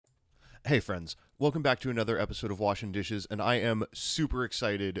Hey friends, welcome back to another episode of Washing Dishes, and I am super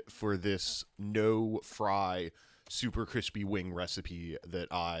excited for this no-fry, super crispy wing recipe that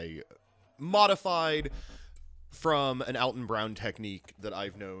I modified from an Alton Brown technique that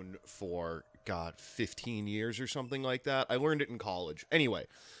I've known for, 15 years or something like that. I learned it in college. Anyway,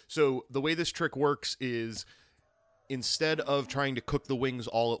 so the way this trick works is instead of trying to cook the wings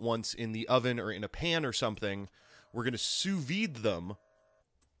all at once in the oven or in a pan or something, we're going to sous vide them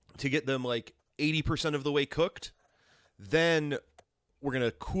to get them like 80% of the way cooked. Then we're going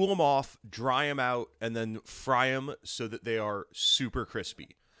to cool them off, dry them out, and then fry them so that they are super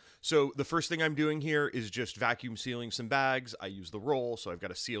crispy. So the first thing I'm doing here is just vacuum sealing some bags. I use the roll, so I've got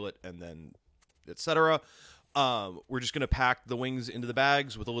to seal it and then etc. We're just going to pack the wings into the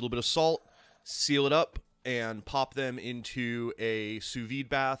bags with a little bit of salt, seal it up, and pop them into a sous vide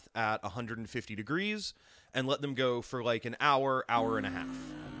bath at 150 degrees and let them go for like an hour, hour and a half.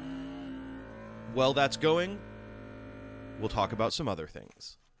 While that's going, we'll talk about some other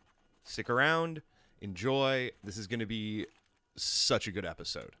things. Stick around, enjoy. This is going to be such a good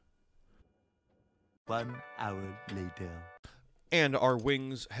episode. 1 hour later. And our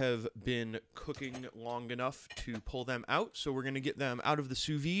wings have been cooking long enough to pull them out, so we're going to get them out of the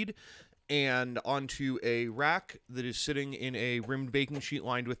sous vide and onto a rack that is sitting in a rimmed baking sheet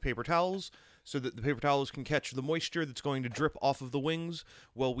lined with paper towels, so that the paper towels can catch the moisture that's going to drip off of the wings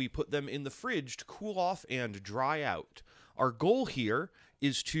while we put them in the fridge to cool off and dry out. Our goal here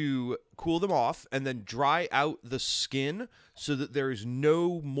is to cool them off and then dry out the skin so that there is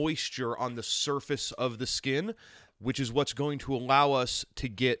no moisture on the surface of the skin, which is what's going to allow us to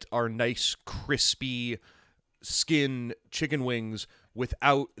get our nice crispy skin chicken wings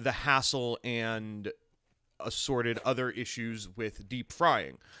without the hassle and assorted other issues with deep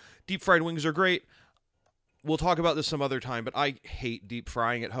frying. Deep fried wings are great. We'll talk about this some other time, but I hate deep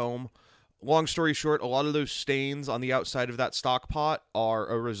frying at home. Long story short, a lot of those stains on the outside of that stock pot are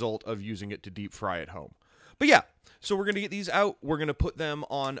a result of using it to deep fry at home. But yeah, so we're going to get these out. We're going to put them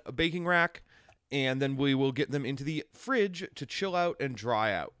on a baking rack, and then we will get them into the fridge to chill out and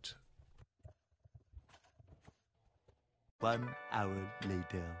dry out. 1 hour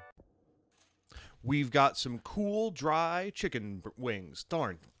later. We've got some cool, dry chicken wings.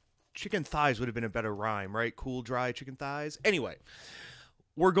 Darn. Chicken thighs would have been a better rhyme, right? Cool, dry chicken thighs. Anyway,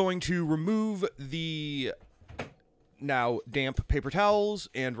 we're going to remove the now damp paper towels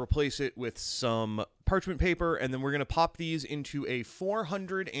and replace it with some parchment paper, and then we're going to pop these into a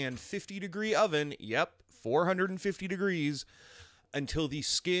 450-degree oven. Yep, 450 degrees until the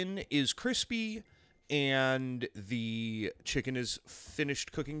skin is crispy and the chicken is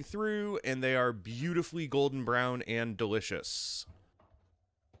finished cooking through, and they are beautifully golden brown and delicious.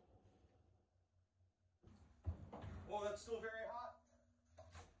 Oh, that's still very hot.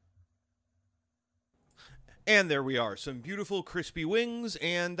 And there we are, some beautiful crispy wings,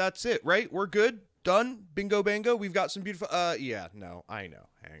 and that's it, right? We're good, done, bingo bango. We've got some beautiful, yeah, no, I know,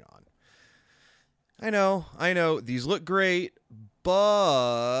 hang on. I know, these look great,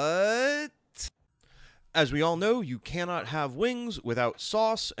 but as we all know, you cannot have wings without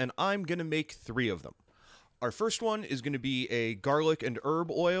sauce, and I'm going to make 3 of them. Our first one is going to be a garlic and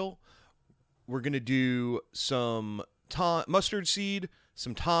herb oil. We're going to do some mustard seed,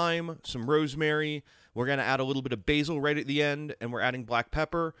 some thyme, some rosemary. We're going to add a little bit of basil right at the end, and we're adding black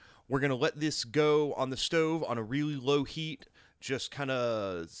pepper. We're going to let this go on the stove on a really low heat, just kind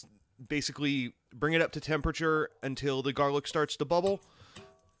of basically bring it up to temperature until the garlic starts to bubble.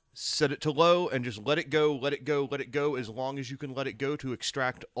 Set it to low and just let it go, let it go, let it go as long as you can let it go to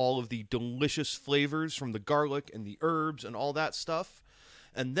extract all of the delicious flavors from the garlic and the herbs and all that stuff.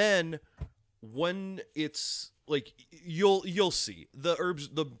 And then when it's like, you'll see the herbs,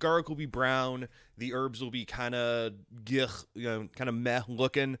 the garlic will be brown, the herbs will be kind of meh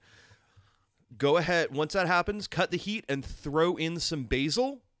looking. Go ahead, once that happens, cut the heat and throw in some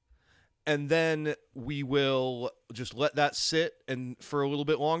basil. And then we will just let that sit and for a little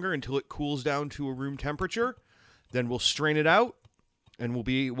bit longer until it cools down to a room temperature. Then we'll strain it out, and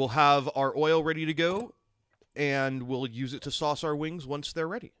we'll have our oil ready to go, and we'll use it to sauce our wings once they're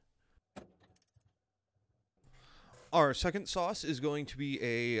ready. Our second sauce is going to be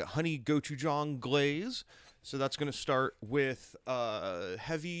a honey gochujang glaze. So that's going to start with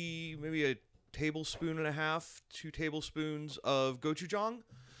heavy, maybe a tablespoon and a half, 2 tablespoons of gochujang,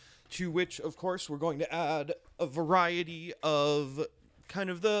 to which, of course, we're going to add a variety of kind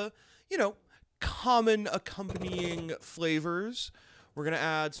of the, common accompanying flavors. We're going to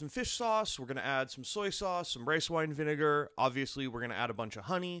add some fish sauce. We're going to add some soy sauce, some rice wine vinegar. Obviously, we're going to add a bunch of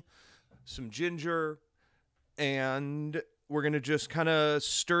honey, some ginger, and we're going to just kind of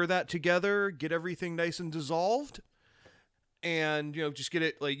stir that together, get everything nice and dissolved. And, you know, just get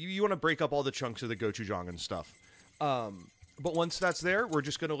it, like, you want to break up all the chunks of the gochujang and stuff. But once that's there, we're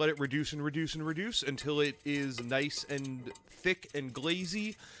just going to let it reduce and reduce and reduce until it is nice and thick and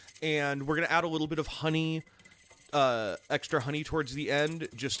glazy. And we're going to add a little bit of honey, extra honey towards the end,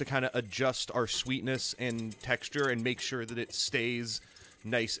 just to kind of adjust our sweetness and texture and make sure that it stays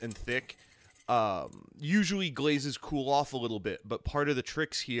nice and thick. Usually glazes cool off a little bit, but part of the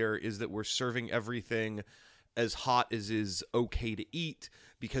tricks here is that we're serving everything as hot as is okay to eat,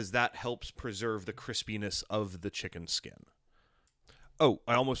 because that helps preserve the crispiness of the chicken skin. Oh,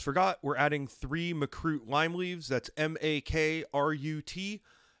 I almost forgot. We're adding 3 Makrut lime leaves. That's M-A-K-R-U-T.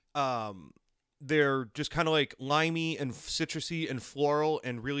 They're just kind of like limey and citrusy and floral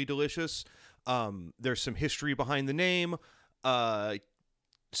and really delicious. There's some history behind the name.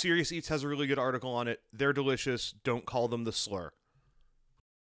 Serious Eats has a really good article on it. They're delicious. Don't call them the slur.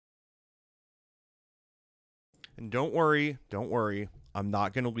 And don't worry, I'm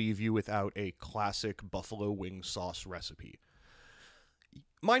not going to leave you without a classic buffalo wing sauce recipe.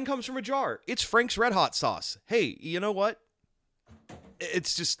 Mine comes from a jar. It's Frank's Red Hot sauce. Hey, you know what?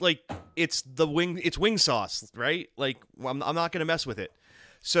 It's just like, it's wing sauce, right? Like, I'm not going to mess with it.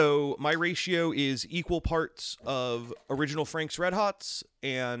 So my ratio is equal parts of original Frank's Red Hots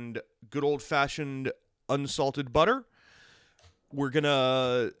and good old-fashioned unsalted butter. We're going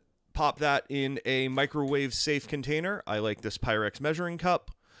to pop that in a microwave safe container. I like this Pyrex measuring cup.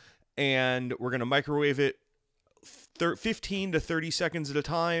 And we're going to microwave it 15 to 30 seconds at a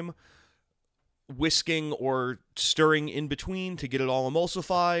time, whisking or stirring in between to get it all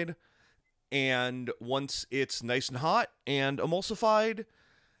emulsified. And once it's nice and hot and emulsified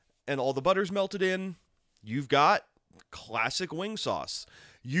and all the butter's melted in, you've got classic wing sauce.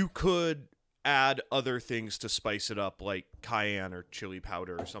 You could add other things to spice it up, like cayenne or chili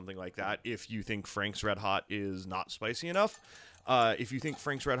powder or something like that, if you think Frank's Red Hot is not spicy enough. If you think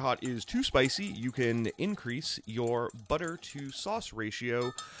Frank's Red Hot is too spicy, you can increase your butter to sauce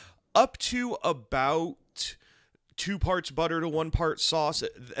ratio up to about 2 parts butter to 1 part sauce.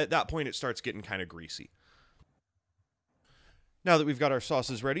 At that point, it starts getting kind of greasy. Now that we've got our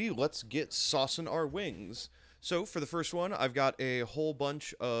sauces ready, let's get saucing our wings. So for the first one, I've got a whole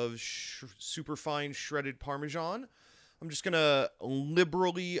bunch of super fine shredded Parmesan. I'm just going to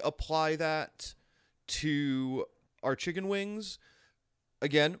liberally apply that to our chicken wings.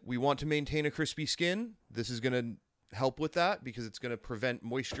 Again, we want to maintain a crispy skin. This is going to help with that because it's going to prevent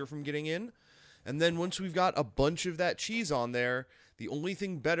moisture from getting in. And then once we've got a bunch of that cheese on there, the only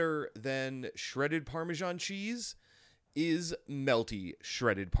thing better than shredded Parmesan cheese is melty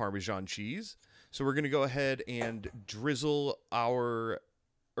shredded Parmesan cheese. So we're going to go ahead and drizzle our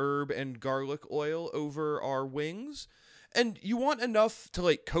herb and garlic oil over our wings. And you want enough to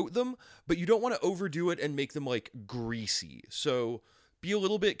like coat them, but you don't want to overdo it and make them like greasy. So be a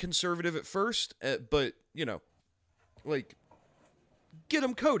little bit conservative at first, but you know, like get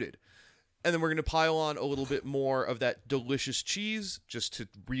them coated. And then we're going to pile on a little bit more of that delicious cheese just to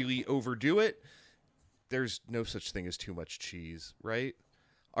really overdo it. There's no such thing as too much cheese, right?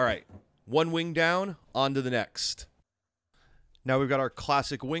 All right. 1 wing down, on to the next. Now we've got our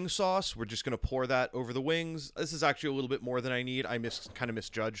classic wing sauce. We're just going to pour that over the wings. This is actually a little bit more than I need. I kind of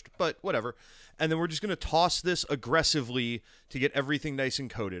misjudged, but whatever. And then we're just going to toss this aggressively to get everything nice and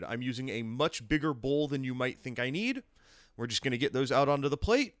coated. I'm using a much bigger bowl than you might think I need. We're just going to get those out onto the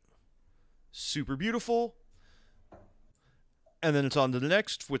plate. Super beautiful. And then it's on to the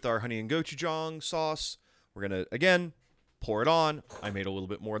next with our honey and gochujang sauce. We're going to, again, pour it on. I made a little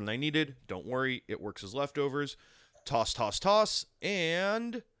bit more than I needed. Don't worry, it works as leftovers. Toss, toss, toss.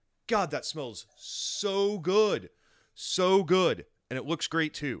 And God, that smells so good. So good. And it looks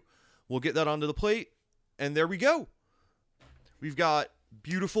great too. We'll get that onto the plate. And there we go. We've got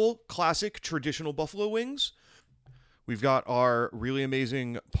beautiful, classic, traditional buffalo wings. We've got our really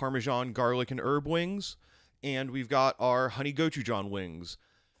amazing Parmesan, garlic, and herb wings. And we've got our honey gochujang wings.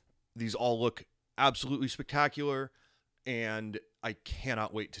 These all look absolutely spectacular. And I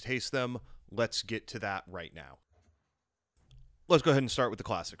cannot wait to taste them. Let's get to that right now. Let's go ahead and start with the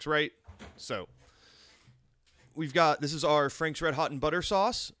classics, right? So, we've got, this is our Frank's Red Hot and Butter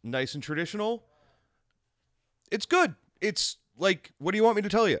sauce. Nice and traditional. It's good. It's like, what do you want me to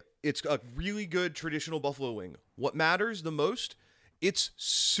tell you? It's a really good traditional buffalo wing. What matters the most? It's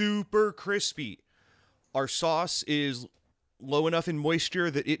super crispy. Our sauce is low enough in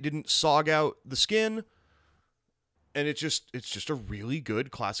moisture that it didn't sog out the skin. And it's just a really good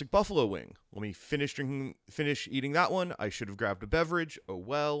classic buffalo wing. Let me finish eating that one. I should have grabbed a beverage. Oh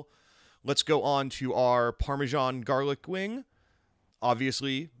well. let's go on to our Parmesan garlic wing.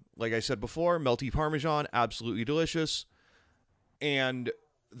 Obviously, like I said before, melty Parmesan, absolutely delicious. And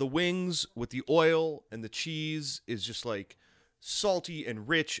the wings with the oil and the cheese is just like salty and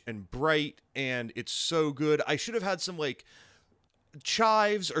rich and bright, and it's so good. I should have had some like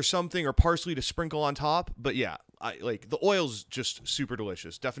chives or something or parsley to sprinkle on top, but yeah, I like the oil's just super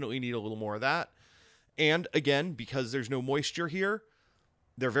delicious. Definitely need a little more of that. And again, because there's no moisture here,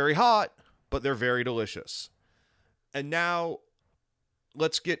 they're very hot, but they're very delicious. And now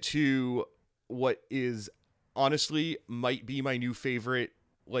let's get to what is honestly might be my new favorite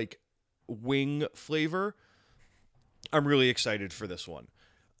like wing flavor. I'm really excited for this one.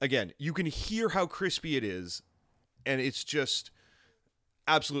 Again, you can hear how crispy it is, and it's just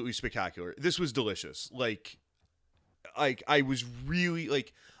absolutely spectacular. This was delicious. Like I was really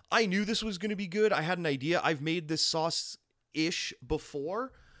like, I knew this was going to be good. I had an idea. I've made this sauce-ish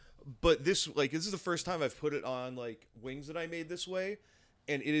before, but this is the first time I've put it on like wings that I made this way,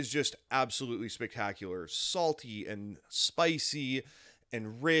 and it is just absolutely spectacular. Salty and spicy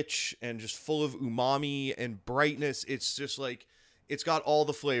and rich and just full of umami and brightness. It's just like, it's got all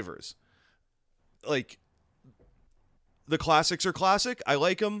the flavors. Like, the classics are classic. I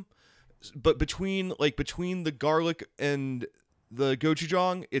like them. But between the garlic and the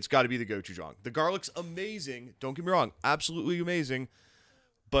gochujang, it's got to be the gochujang. The garlic's amazing. Don't get me wrong. Absolutely amazing.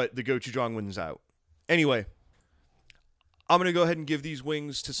 But the gochujang wins out. Anyway, I'm going to go ahead and give these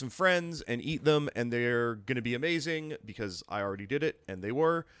wings to some friends and eat them, and they're going to be amazing because I already did it, and they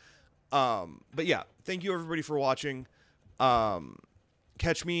were. But yeah, thank you everybody for watching.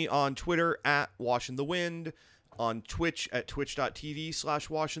 Catch me on Twitter at WashinTheWind, on Twitch at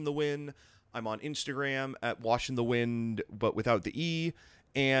twitch.tv/WashinTheWind. I'm on Instagram at WashinTheWind, but without the E.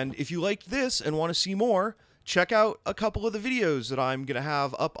 And if you liked this and want to see more, check out a couple of the videos that I'm going to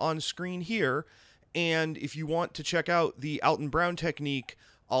have up on screen here. And if you want to check out the Alton Brown technique,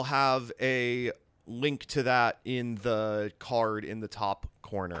 I'll have a link to that in the card in the top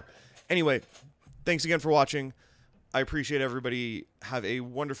corner. Anyway, thanks again for watching. I appreciate everybody. Have a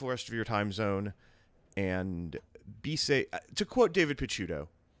wonderful rest of your time zone. And be safe. To quote David Picciuto,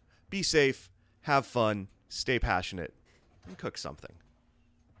 be safe, have fun, stay passionate, and cook something.